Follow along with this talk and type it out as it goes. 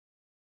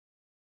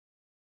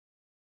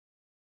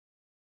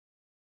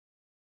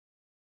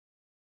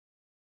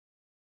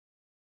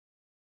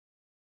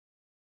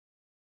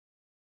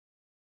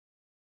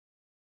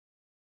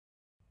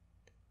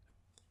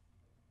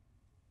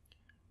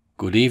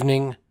Good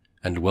evening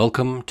and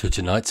welcome to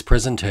tonight's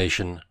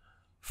presentation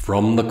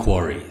From the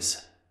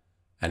Quarries,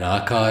 an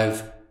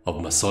archive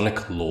of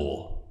Masonic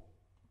lore.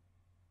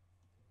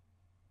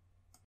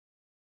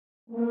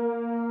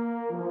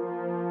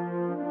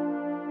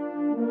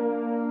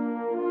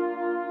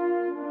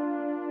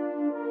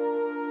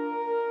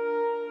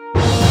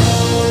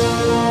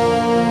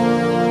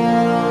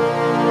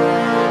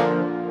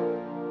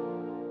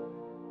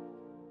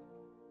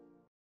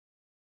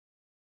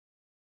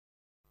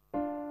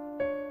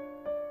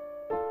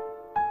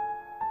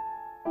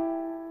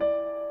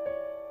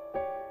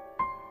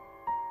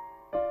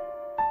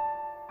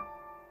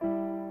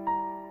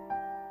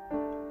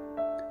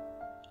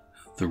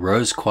 The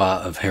Rose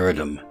Croix of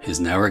Herodom is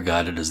now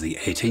regarded as the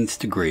 18th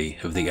degree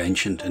of the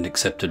Ancient and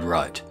Accepted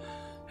Rite,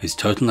 whose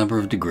total number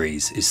of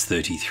degrees is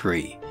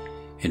 33,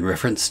 in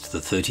reference to the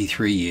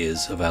 33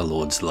 years of our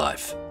Lord's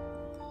life.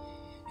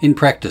 In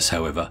practice,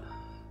 however,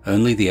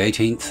 only the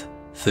 18th,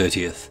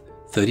 30th,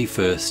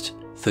 31st,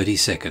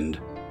 32nd,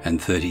 and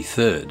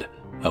 33rd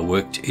are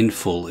worked in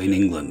full in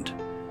England,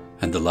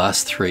 and the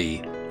last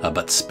three are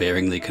but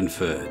sparingly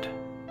conferred.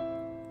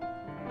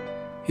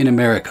 In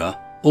America,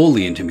 all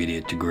the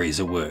intermediate degrees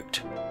are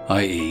worked,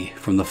 i.e.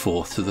 from the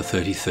 4th to the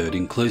 33rd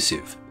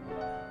inclusive,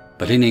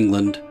 but in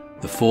England,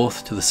 the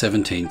 4th to the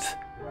 17th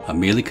are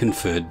merely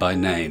conferred by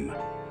name.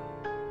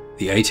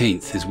 The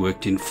 18th is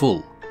worked in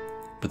full,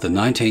 but the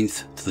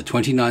 19th to the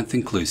 29th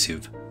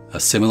inclusive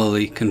are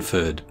similarly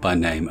conferred by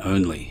name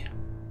only.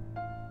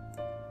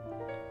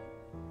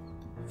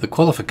 The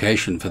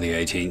qualification for the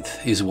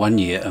 18th is 1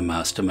 year a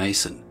Master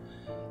Mason,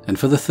 and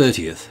for the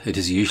 30th it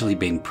has usually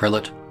been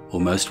Prelate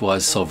or Most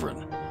Wise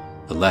Sovereign,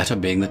 the latter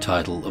being the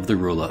title of the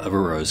ruler of a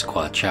Rose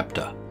Croix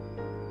chapter.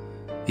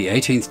 The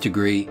 18th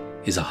degree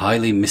is a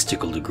highly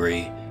mystical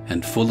degree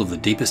and full of the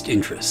deepest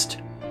interest,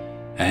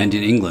 and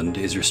in England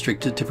is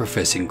restricted to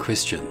professing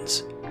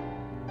Christians.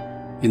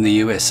 In the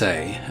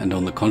USA and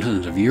on the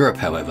continent of Europe,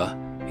 however,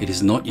 it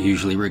is not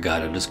usually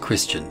regarded as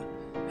Christian,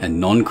 and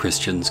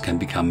non-Christians can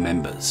become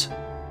members.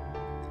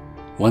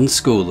 One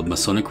school of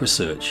Masonic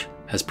research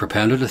has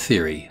propounded a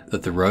theory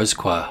that the Rose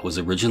Croix was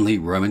originally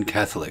Roman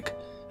Catholic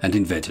and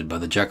invented by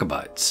the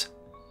Jacobites.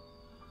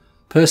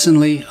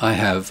 Personally, I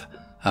have,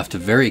 after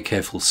very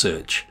careful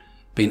search,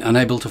 been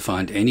unable to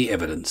find any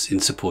evidence in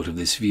support of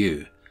this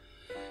view,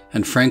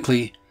 and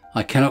frankly,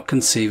 I cannot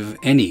conceive of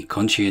any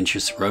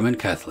conscientious Roman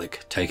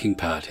Catholic taking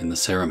part in the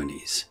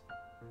ceremonies.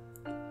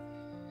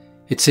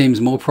 It seems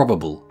more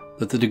probable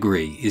that the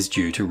degree is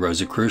due to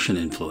Rosicrucian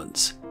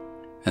influence,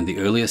 and the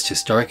earliest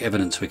historic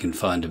evidence we can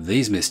find of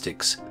these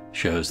mystics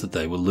shows that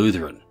they were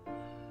Lutheran,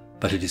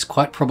 but it is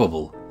quite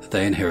probable that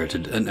they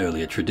inherited an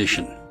earlier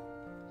tradition.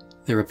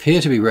 There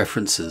appear to be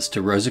references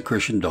to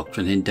Rosicrucian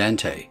doctrine in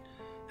Dante,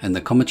 and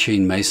the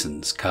Commachine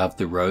Masons carved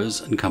the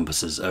rose and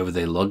compasses over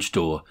their lodge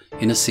door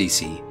in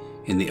Assisi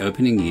in the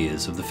opening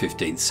years of the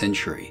 15th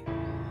century.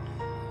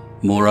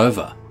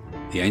 Moreover,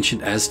 the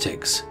ancient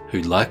Aztecs,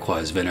 who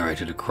likewise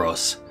venerated a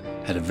cross,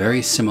 had a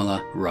very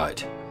similar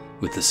rite,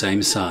 with the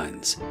same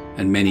signs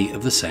and many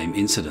of the same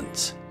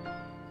incidents.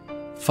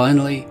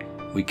 Finally,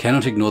 we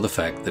cannot ignore the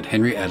fact that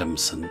Henry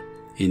Adamson,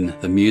 in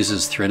The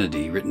Muses'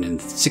 Threnody, written in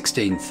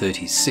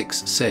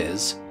 1636,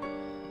 says,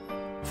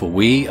 "For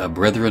we are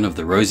brethren of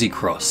the Rosy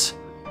Cross,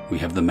 we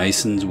have the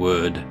Mason's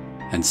word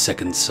and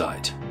second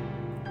sight."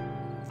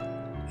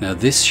 Now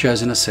this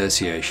shows an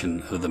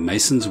association of the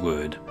Mason's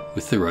word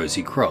with the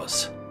Rosy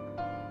Cross.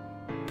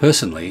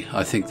 Personally,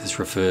 I think this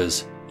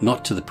refers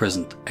not to the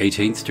present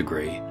 18th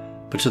degree,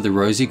 but to the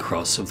Rosy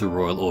Cross of the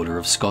Royal Order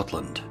of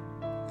Scotland.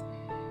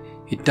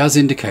 It does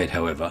indicate,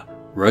 however,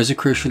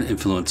 Rosicrucian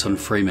influence on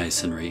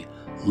Freemasonry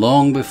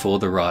long before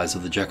the rise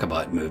of the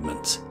Jacobite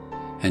movements,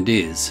 and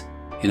is,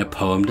 in a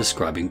poem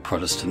describing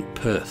Protestant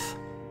Perth.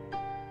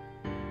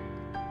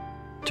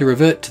 To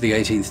revert to the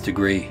 18th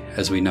degree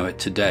as we know it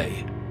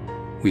today,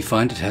 we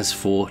find it has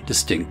 4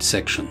 distinct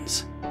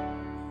sections.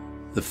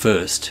 The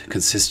first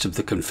consists of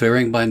the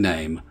conferring by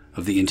name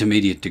of the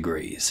intermediate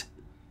degrees,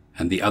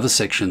 and the other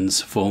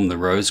sections form the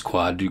Rose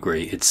Croix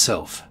degree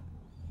itself.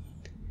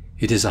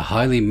 It is a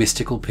highly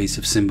mystical piece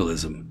of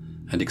symbolism,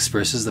 and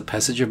expresses the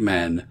passage of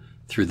man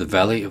through the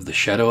valley of the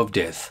shadow of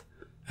death,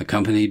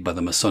 accompanied by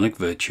the Masonic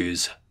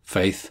virtues,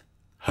 faith,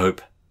 hope,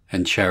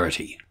 and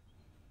charity.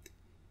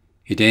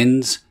 It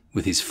ends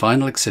with his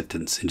final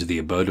acceptance into the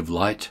abode of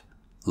light,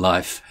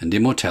 life, and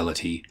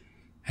immortality,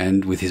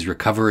 and with his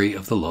recovery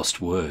of the lost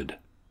word.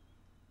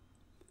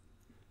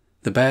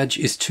 The badge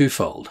is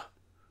twofold.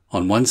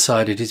 On one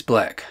side it is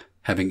black,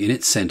 having in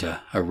its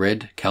centre a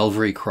red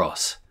Calvary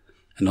cross,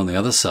 and on the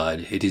other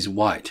side it is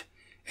white,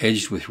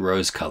 edged with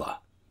rose colour.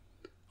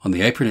 On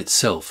the apron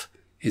itself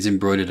is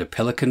embroidered a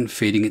pelican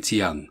feeding its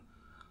young,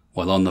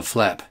 while on the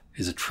flap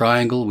is a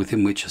triangle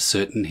within which are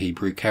certain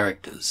Hebrew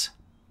characters.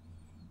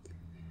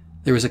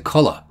 There is a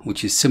collar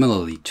which is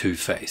similarly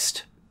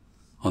two-faced.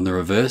 On the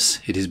reverse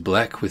it is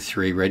black with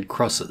 3 red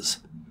crosses,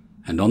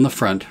 and on the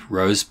front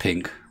rose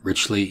pink,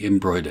 richly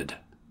embroidered.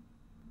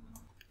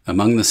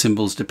 Among the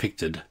symbols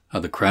depicted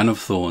are the crown of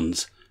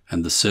thorns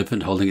and the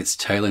serpent holding its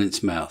tail in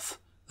its mouth,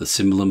 the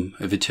symbolum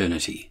of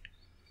eternity.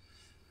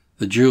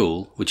 The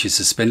jewel, which is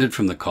suspended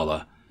from the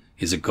collar,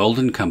 is a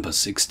golden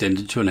compass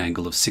extended to an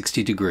angle of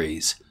 60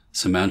 degrees,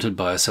 surmounted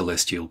by a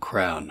celestial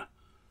crown.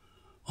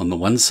 On the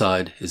one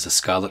side is a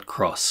scarlet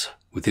cross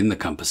within the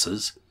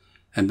compasses,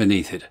 and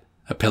beneath it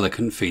a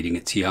pelican feeding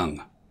its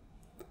young.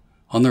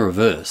 On the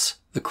reverse,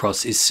 the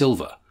cross is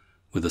silver,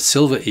 with a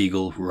silver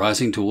eagle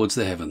rising towards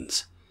the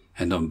heavens,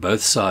 and on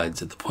both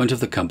sides at the point of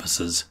the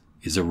compasses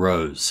is a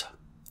rose.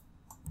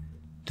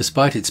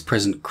 Despite its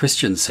present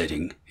Christian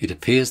setting, it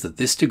appears that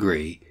this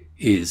degree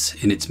is,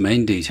 in its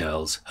main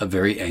details, a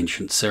very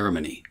ancient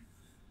ceremony.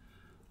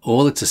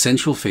 All its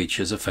essential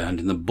features are found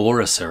in the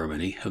Bora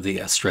ceremony of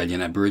the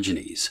Australian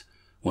Aborigines,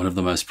 one of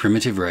the most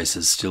primitive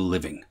races still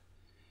living.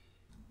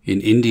 In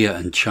India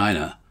and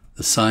China,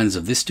 the signs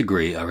of this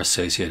degree are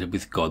associated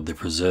with God the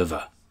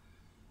Preserver.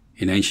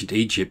 In ancient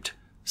Egypt,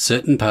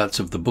 certain parts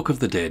of the Book of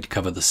the Dead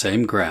cover the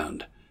same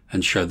ground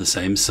and show the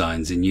same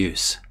signs in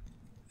use.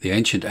 The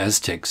ancient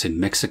Aztecs in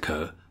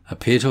Mexico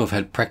appear to have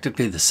had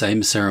practically the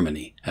same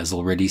ceremony as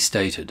already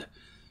stated,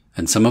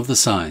 and some of the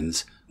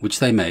signs which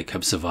they make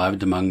have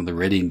survived among the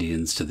Red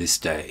Indians to this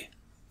day.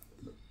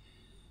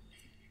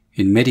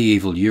 In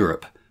medieval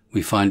Europe,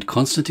 we find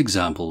constant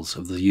examples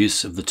of the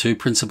use of the two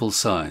principal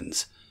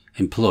signs,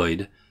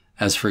 employed,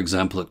 as for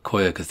example at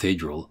Croix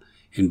Cathedral,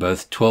 in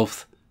both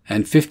 12th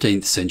and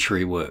 15th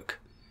century work.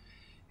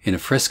 In a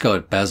fresco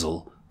at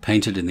Basel,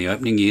 painted in the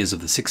opening years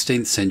of the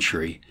 16th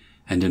century,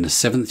 and in a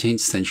 17th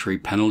century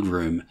panelled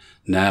room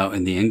now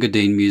in the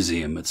Engadine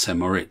Museum at St.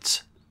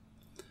 Moritz.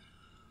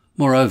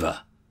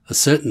 Moreover, a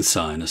certain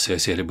sign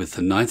associated with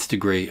the 9th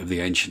degree of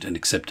the Ancient and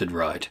Accepted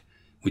Rite,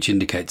 which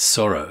indicates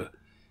sorrow,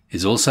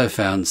 is also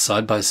found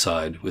side by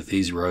side with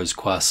these Rose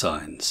Croix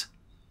signs,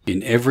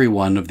 in every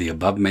one of the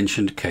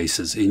above-mentioned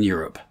cases in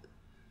Europe.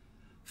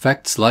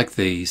 Facts like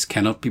these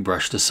cannot be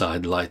brushed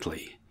aside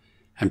lightly,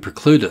 and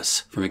preclude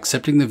us from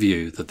accepting the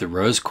view that the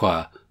Rose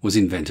Croix was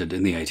invented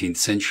in the 18th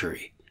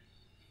century.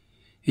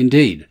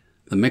 Indeed,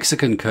 the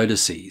Mexican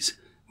codices,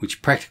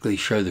 which practically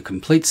show the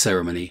complete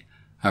ceremony,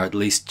 are at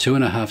least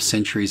 2.5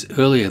 centuries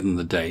earlier than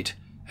the date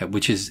at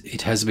which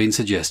it has been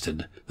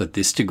suggested that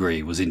this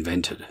degree was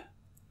invented.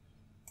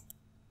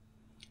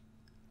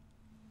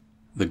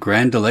 The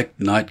Grand Elect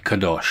Knight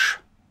Kadosh.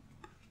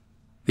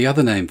 The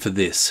other name for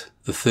this,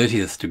 the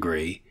 30th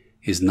degree,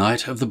 is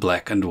Knight of the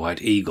Black and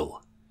White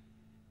Eagle.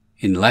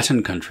 In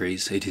Latin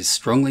countries it is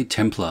strongly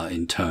Templar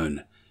in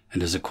tone,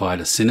 and has acquired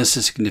a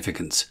sinister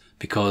significance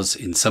because,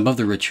 in some of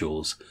the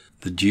rituals,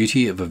 the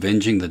duty of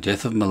avenging the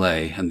death of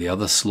Malay and the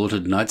other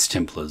slaughtered Knights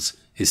Templars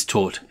is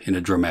taught in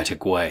a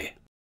dramatic way.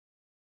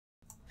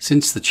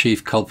 Since the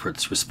chief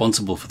culprits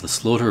responsible for the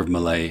slaughter of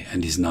Malay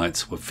and his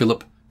knights were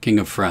Philip, King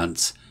of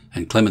France,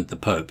 and Clement the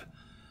Pope,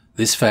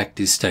 this fact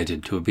is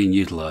stated to have been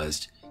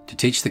utilised to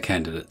teach the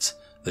candidates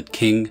that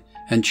king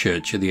and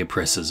church are the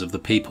oppressors of the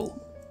people.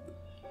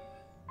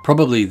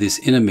 Probably this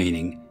inner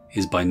meaning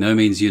is by no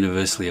means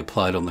universally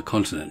applied on the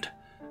continent,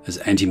 as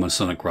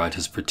anti-Masonic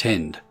writers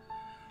pretend,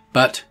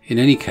 but in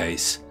any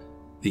case,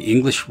 the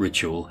English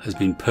ritual has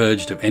been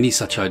purged of any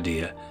such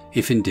idea,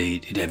 if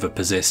indeed it ever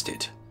possessed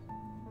it.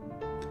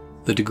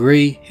 The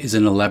degree is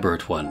an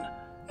elaborate one,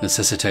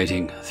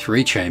 necessitating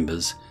 3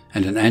 chambers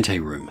and an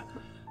anteroom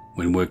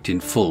when worked in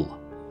full,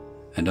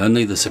 and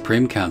only the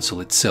Supreme Council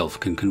itself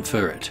can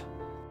confer it.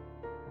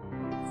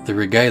 The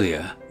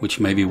regalia, which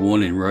may be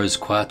worn in Rose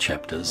Croix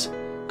chapters,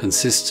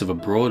 consists of a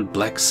broad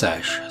black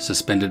sash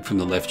suspended from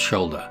the left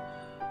shoulder,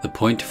 the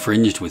point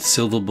fringed with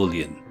silver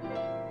bullion,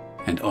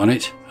 and on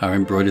it are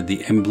embroidered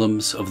the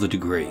emblems of the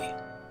degree.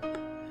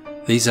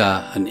 These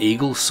are an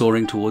eagle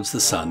soaring towards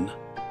the sun,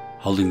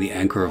 holding the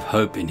anchor of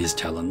hope in his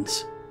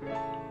talons.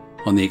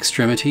 On the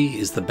extremity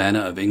is the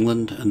banner of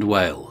England and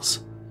Wales,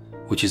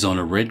 which is on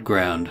a red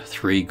ground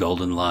 3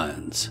 golden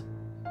lions.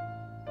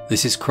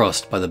 This is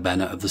crossed by the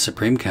banner of the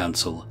Supreme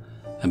Council,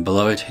 and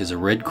below it is a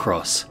red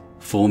cross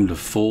formed of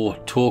 4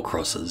 tall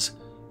crosses,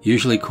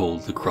 usually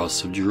called the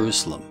Cross of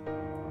Jerusalem.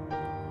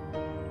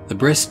 The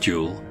breast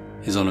jewel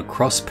is on a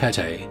cross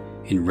pate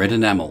in red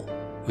enamel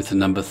with the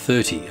number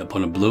 30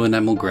 upon a blue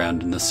enamel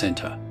ground in the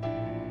centre.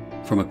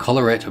 From a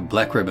collarette of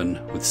black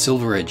ribbon with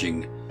silver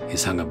edging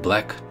is hung a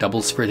black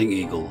double-spreading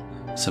eagle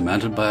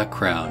surmounted by a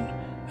crown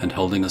and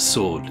holding a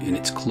sword in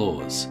its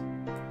claws.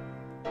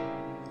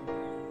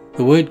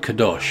 The word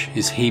Kadosh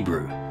is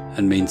Hebrew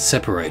and means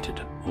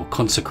separated or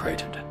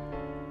consecrated.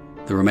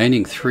 The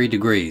remaining 3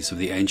 degrees of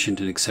the Ancient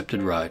and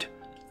Accepted Rite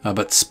are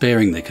but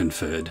sparingly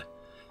conferred,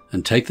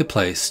 and take the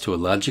place, to a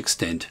large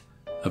extent,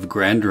 of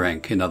grand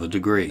rank in other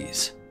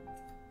degrees.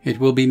 It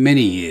will be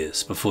many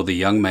years before the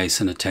young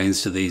Mason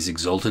attains to these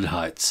exalted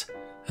heights,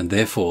 and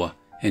therefore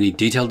any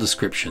detailed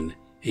description,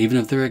 even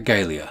of the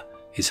regalia,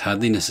 is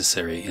hardly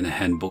necessary in a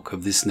handbook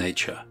of this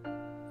nature.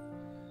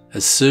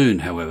 As soon,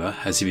 however,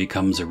 as he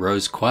becomes a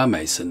Rose Croix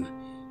Mason,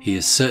 he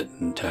is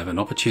certain to have an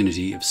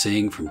opportunity of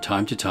seeing from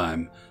time to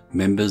time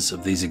members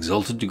of these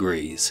exalted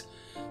degrees,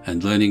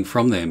 and learning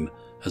from them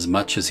as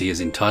much as he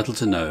is entitled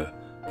to know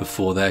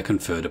before they are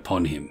conferred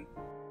upon him.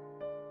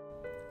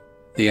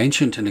 The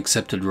Ancient and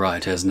Accepted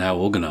Rite, as now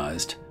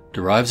organised,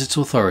 derives its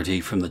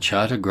authority from the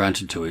charter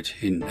granted to it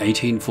in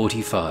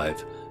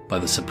 1845 by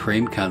the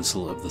Supreme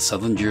Council of the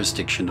Southern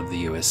Jurisdiction of the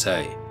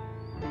USA.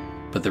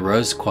 But the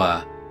Rose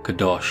Croix,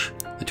 Kadosh,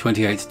 the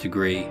 28th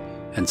degree,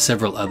 and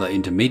several other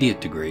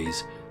intermediate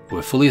degrees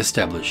were fully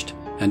established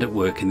and at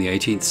work in the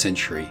 18th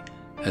century,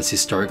 as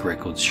historic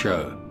records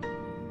show,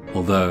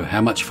 although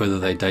how much further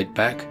they date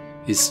back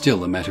is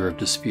still a matter of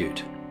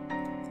dispute.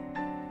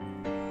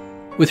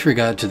 With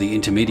regard to the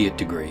intermediate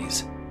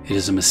degrees, it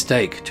is a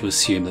mistake to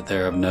assume that they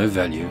are of no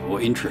value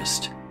or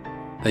interest.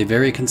 They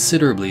vary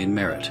considerably in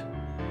merit,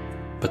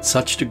 but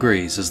such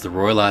degrees as the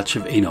Royal Arch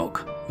of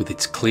Enoch, with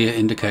its clear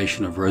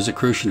indication of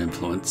Rosicrucian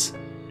influence,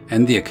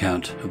 and the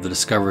account of the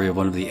discovery of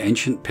one of the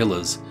ancient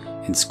pillars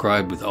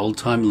inscribed with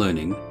old-time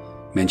learning,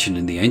 mentioned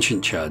in the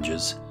ancient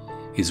charges,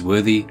 is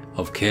worthy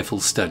of careful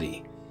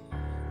study,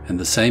 and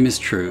the same is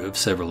true of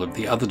several of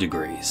the other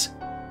degrees.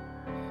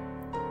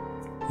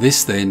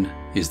 This, then,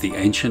 is the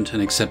Ancient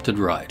and Accepted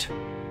Rite,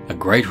 a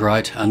great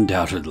rite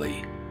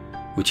undoubtedly,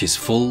 which is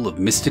full of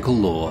mystical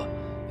lore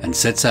and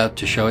sets out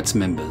to show its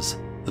members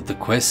that the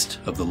quest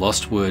of the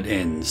lost word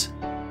ends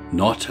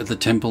not at the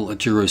temple at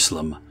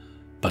Jerusalem,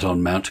 but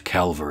on Mount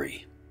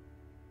Calvary.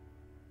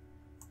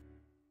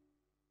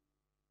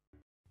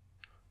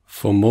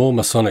 For more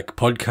Masonic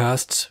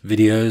podcasts,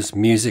 videos,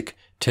 music,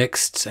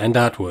 texts, and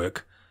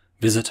artwork,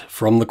 visit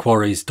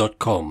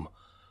fromthequarries.com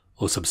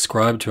or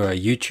subscribe to our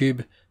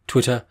YouTube,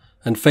 Twitter,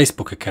 and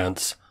Facebook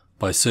accounts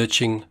by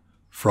searching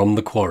From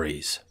the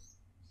Quarries.